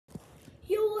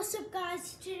What's up,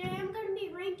 guys? Today I'm going to be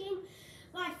ranking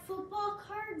my football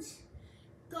cards: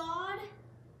 God,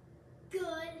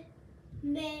 good,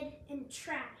 mid, and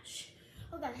trash.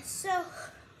 Okay, so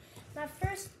my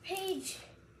first page.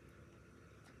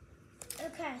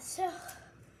 Okay, so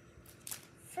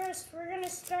first we're going to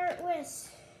start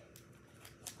with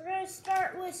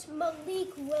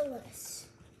Malik Willis.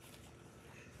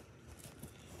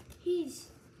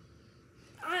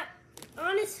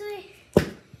 Honestly,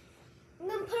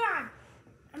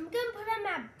 I'm gonna put him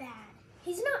at bad.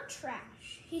 He's not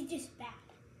trash. He's just bad.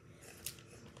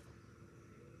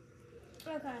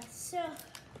 Okay, so,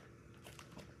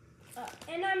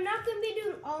 and I'm not gonna be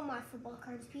doing all my football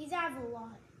cards because I have a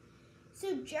lot.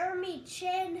 So Jeremy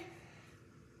Chin,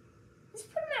 let's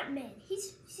put him at mid.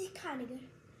 He's kind of good.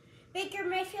 Baker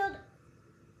Mayfield,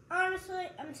 honestly,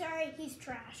 I'm sorry, he's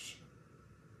trash.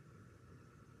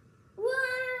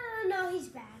 Well, no, he's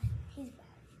bad. He's bad.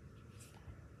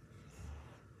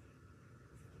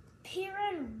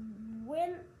 Kieran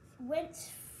Winfrey,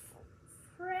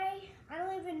 I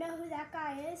don't even know who that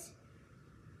guy is.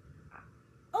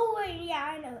 Oh wait,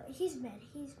 yeah, I know. He's mid.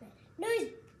 No, he's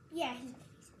mid.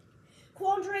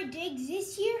 Quandre Diggs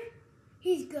this year,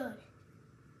 he's good.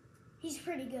 He's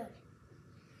pretty good.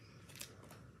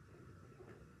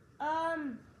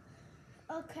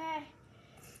 Okay.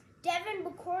 Devin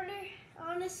McCourty,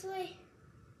 honestly,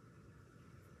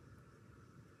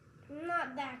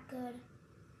 not that good.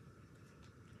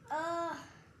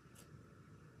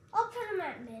 I'll put him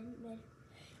at mid.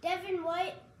 Devin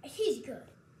White, he's good.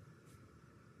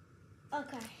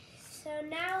 Okay, so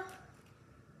now,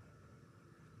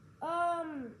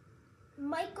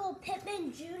 Michael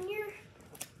Pittman Jr.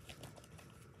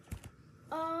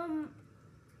 I'm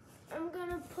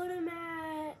gonna put him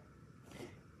at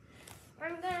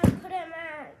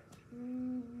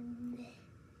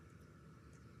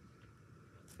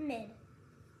mid.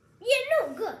 Yeah,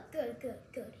 no, good.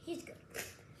 He's good.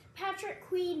 Patrick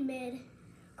Queen, mid.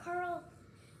 Carl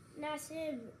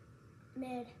Nassib,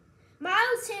 mid.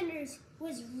 Miles Sanders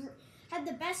had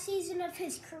the best season of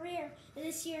his career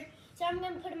this year, so I'm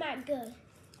going to put him at good.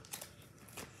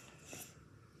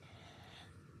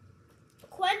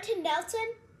 Quentin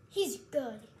Nelson, he's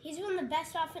good. He's one of the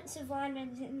best offensive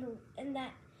linemen in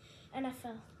that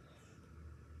NFL.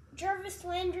 Jarvis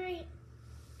Landry,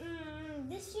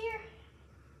 this year,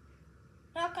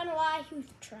 not gonna lie, he was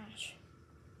trash.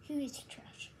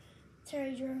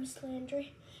 Sorry, Jarvis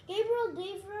Landry. Gabriel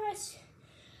Davis,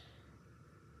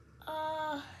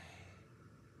 I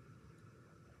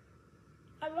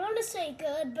want to say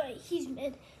good, but he's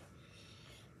mid.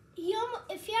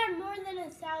 If he had more than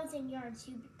 1,000 yards,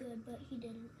 he'd be good, but he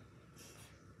didn't.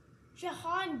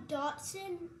 Jahan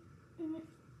Dotson,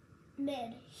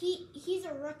 mid. He's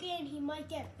a rookie and he might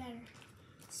get better.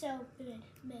 So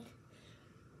mid.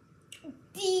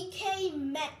 DK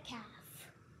Metcalf.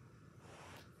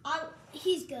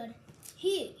 He's good.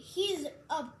 He's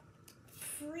a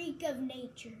freak of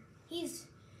nature. He's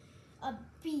a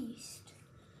beast.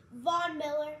 Von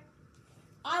Miller.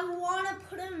 I want to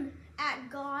put him at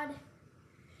God,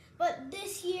 but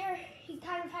this year he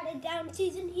kind of had a down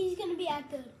season. He's going to be at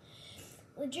good.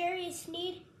 L'Jarius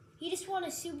Sneed, he just won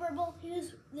a Super Bowl. He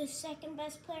was the second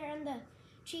best player on the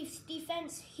Chiefs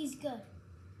defense. He's good.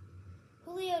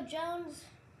 Julio Jones,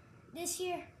 this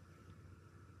year,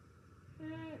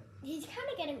 he's kind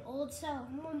of getting old, so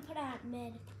I'm going to put him at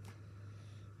mid.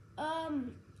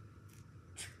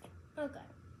 Okay,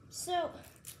 so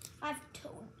I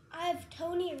have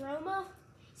Tony Romo.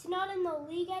 He's not in the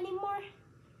league anymore.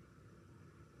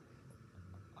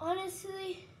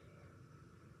 Honestly,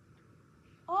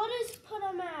 I'll just put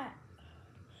him at,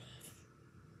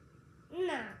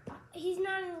 nah, he's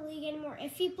not in the league anymore.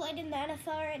 If he played in the NFL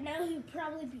right now, he'd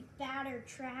probably be bad or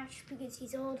trash because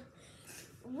he's old.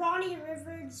 Ronnie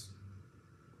Rivers,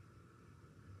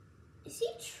 is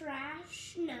he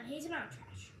trash? No, he's not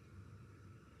trash.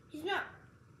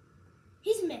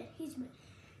 He's mid.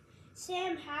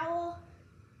 Sam Howell,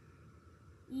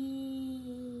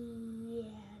 yeah,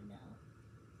 no.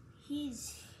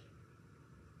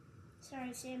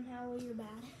 Sorry, Sam Howell, you're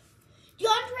bad.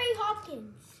 DeAndre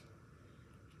Hopkins.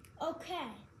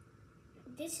 Okay.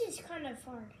 This is kind of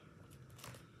hard.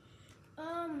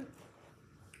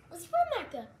 Let's put him at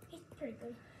good. He's pretty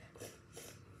good.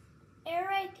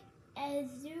 Eric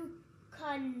Ezukanma.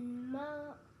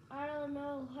 I don't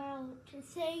know how to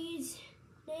say his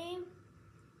name,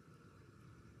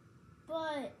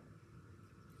 but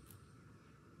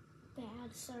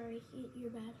bad. Sorry, you're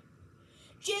bad.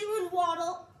 Jalen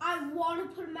Waddle, I want to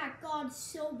put him at God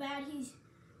so bad. He's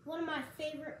one of my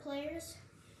favorite players.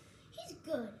 He's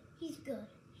good.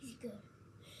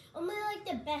 Only like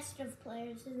the best of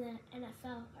players in the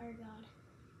NFL are God.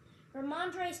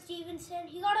 Ramondre Stevenson,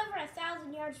 he got over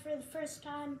 1,000 yards for the first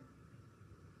time.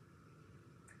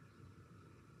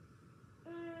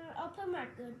 I'll put him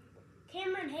at good.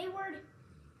 Cameron Hayward,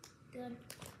 good.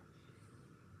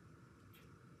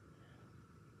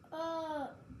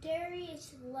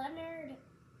 Darius Leonard,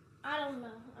 I don't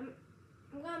know. I'm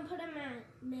gonna put him at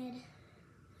mid.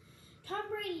 Tom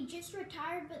Brady just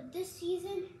retired, but this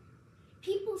season,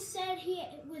 people said he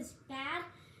was bad,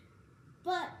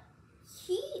 but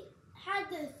he had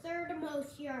the third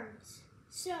most yards.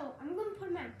 So I'm gonna put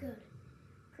him at good.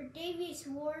 Tre'Davious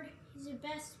Ward, he's the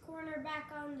best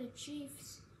cornerback on the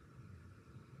Chiefs.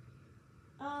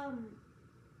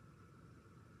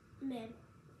 Mid.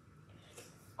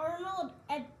 Arnold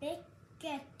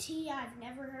Ebiketie, I've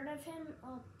never heard of him.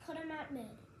 I'll put him at mid.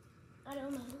 I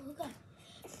don't know. Okay.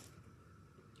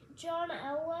 John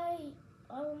Elway.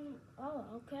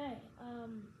 Okay.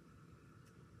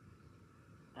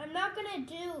 I'm not gonna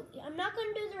do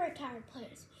the retired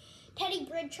players. Teddy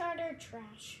Bridgewater,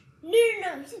 trash.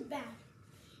 No, he's bad.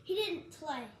 He didn't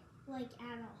play like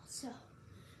at all, so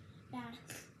bad.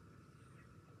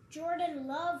 Jordan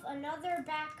Love, another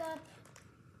backup.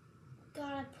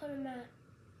 Gotta put him at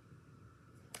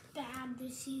bad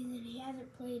this season. He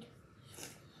hasn't played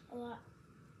a lot.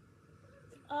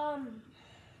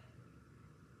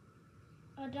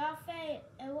 Odafe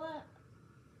Ewa.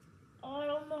 I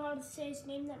don't know how to say his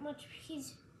name that much.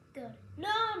 He's good.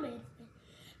 No, man.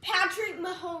 Patrick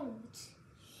Mahomes.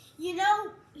 You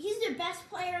know, he's the best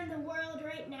player in the world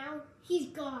right now. He's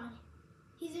God.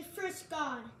 He's the first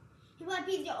God. He might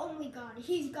be the only God.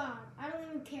 He's God. I don't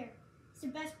even care. He's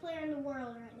the best player in the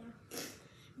world right now.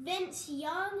 Vince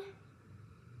Young,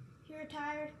 he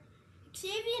retired.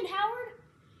 Xavier Howard,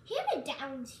 he had a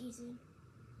down season.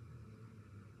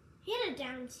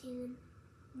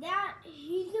 That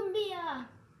he's gonna be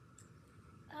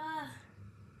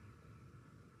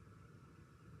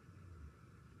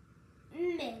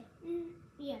mid.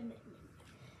 Yeah, mid.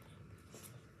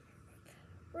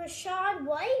 Rashad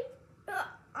White,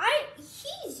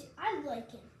 I like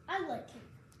him.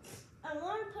 I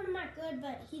want to put him at good,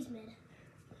 but he's mid.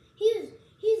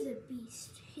 He's a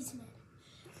beast. He's mid.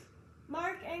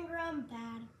 Mark Ingram,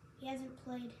 bad. He hasn't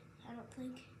played, I don't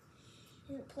think.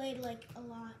 He hasn't played like a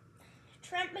lot.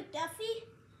 Trent McDuffie,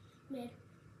 mid.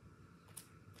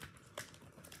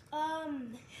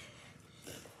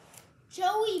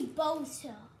 Joey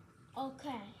Bosa,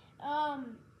 okay.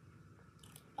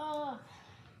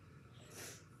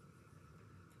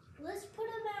 Let's put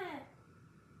him at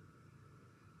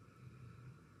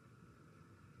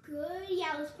good.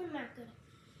 Yeah, let's put him at good.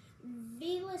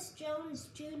 Velus Jones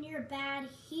Jr., bad.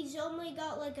 He's only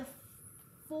got like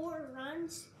 4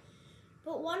 runs,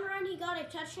 but 1 run he got a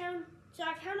touchdown. So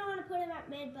I kind of want to put him at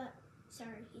mid, but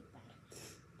sorry, he's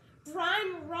bad.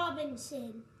 Brian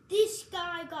Robinson. This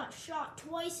guy got shot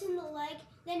twice in the leg,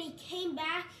 then he came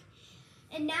back,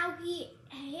 and now he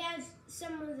has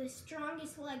some of the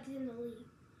strongest legs in the league.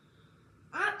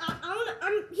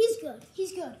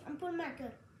 He's good. I'm putting him at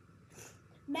good.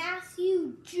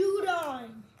 Matthew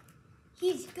Judon.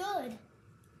 He's good.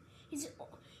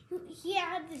 He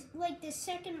had the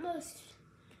second most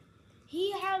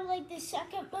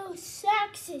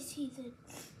sacks this season.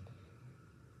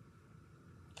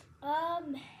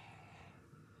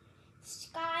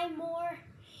 Sky Moore.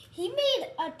 He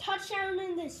made a touchdown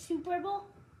in the Super Bowl,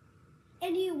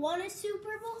 and he won a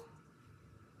Super Bowl,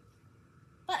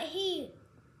 but he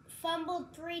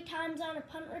fumbled 3 times on a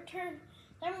punt return.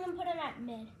 Then I'm going to put him at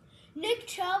mid. Nick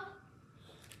Chubb,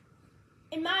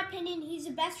 in my opinion, he's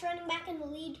the best running back in the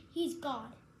league. He's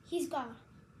gone.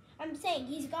 I'm saying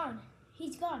he's gone.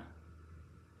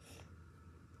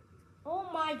 Oh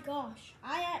my gosh.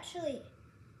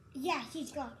 Yeah,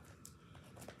 he's gone.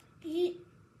 He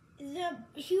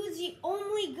was the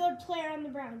only good player on the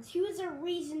Browns. He was the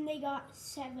reason they got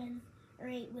 7 or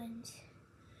 8 wins.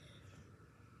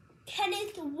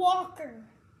 Kenneth Walker.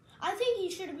 I think he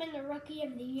should have been the Rookie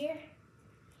of the Year.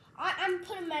 I'm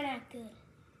putting him at good.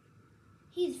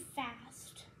 He's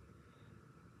fast.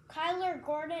 Kyler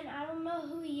Gordon, I don't know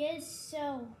who he is,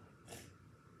 so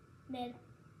mid.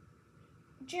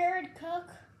 Jared Cook,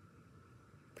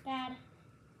 bad.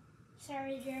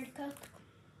 Sorry, Jared Cook.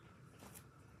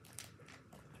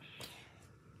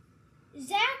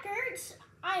 Zach Ertz,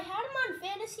 I had him on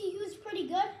fantasy. He was pretty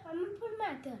good. I'm going to put him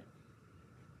at good.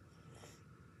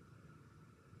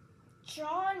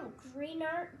 John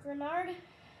Grenard.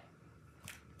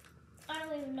 I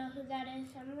don't even know who that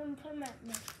is. I'm going to put him at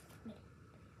mid.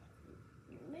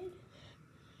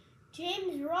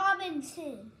 James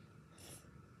Robinson.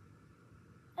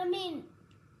 I mean,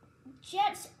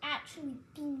 Jets actually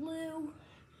blew.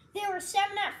 They were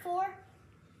 7-4.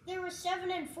 They were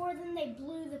 7-4. Then they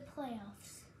blew the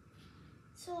playoffs.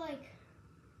 So like,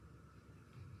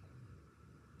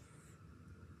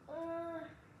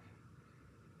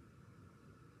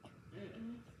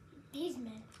 he's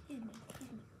mad.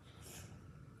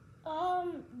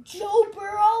 Joe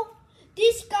Burrow.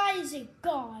 This guy is a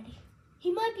god.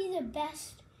 He might be the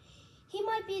best. He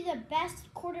might be the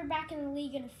best quarterback in the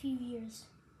league in a few years.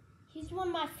 He's one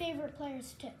of my favorite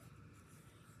players too.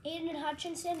 Aiden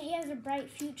Hutchinson, he has a bright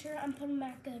future. I'm putting him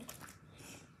at good.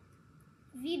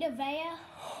 Vita Vea,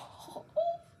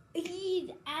 he's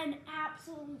an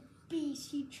absolute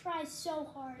beast. He tries so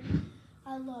hard.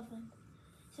 I love him.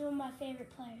 He's one of my favorite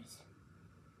players.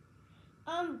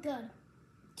 Good.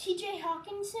 TJ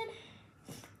Hawkinson,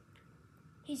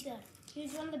 he's good.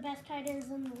 He's one of the best tight ends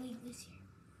in the league this year.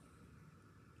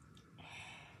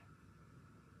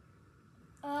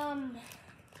 I'm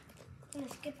gonna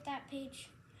skip that page.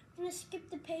 I'm gonna skip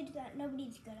the page that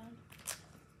nobody's good on.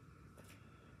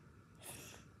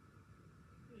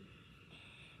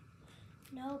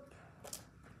 Nope.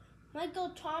 Michael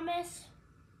Thomas.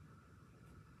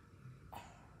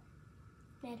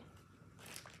 Mid.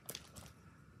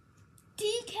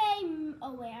 DK.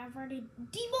 Oh wait, I've already.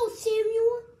 Deebo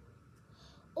Samuel.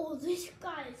 Oh, this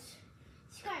guy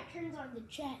turns on the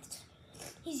Jets.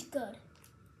 He's good.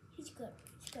 He's good.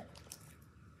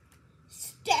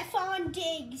 Stephon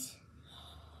Diggs.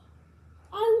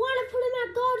 I want to put him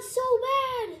at God so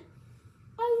bad.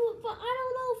 But I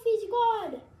don't know if he's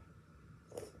God.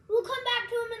 We'll come back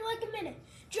to him in like a minute.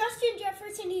 Justin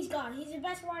Jefferson, he's God. He's the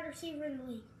best wide receiver in the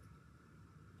league.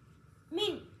 I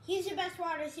mean, he's the best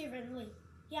wide receiver in the league.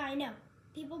 Yeah, I know.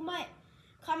 People might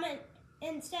comment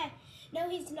and say, no,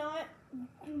 he's not.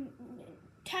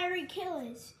 Tyreek Hill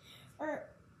is. Or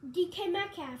DK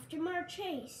Metcalf, Jamar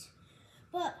Chase.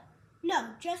 But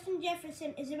no, Justin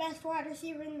Jefferson is the best wide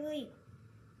receiver in the league.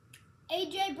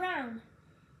 AJ Brown,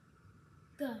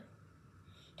 good.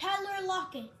 Tyler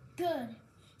Lockett, good.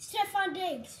 Stephon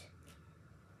Diggs.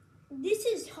 This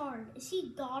is hard. Is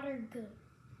he God or good?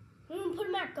 I'm gonna put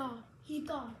him at God. He's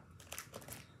God.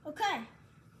 Okay.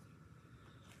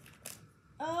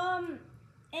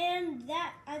 And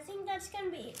I think that's gonna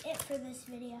be it for this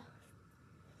video.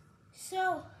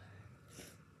 So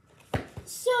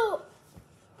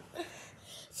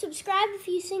subscribe if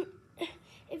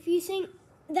you think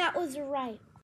that was right.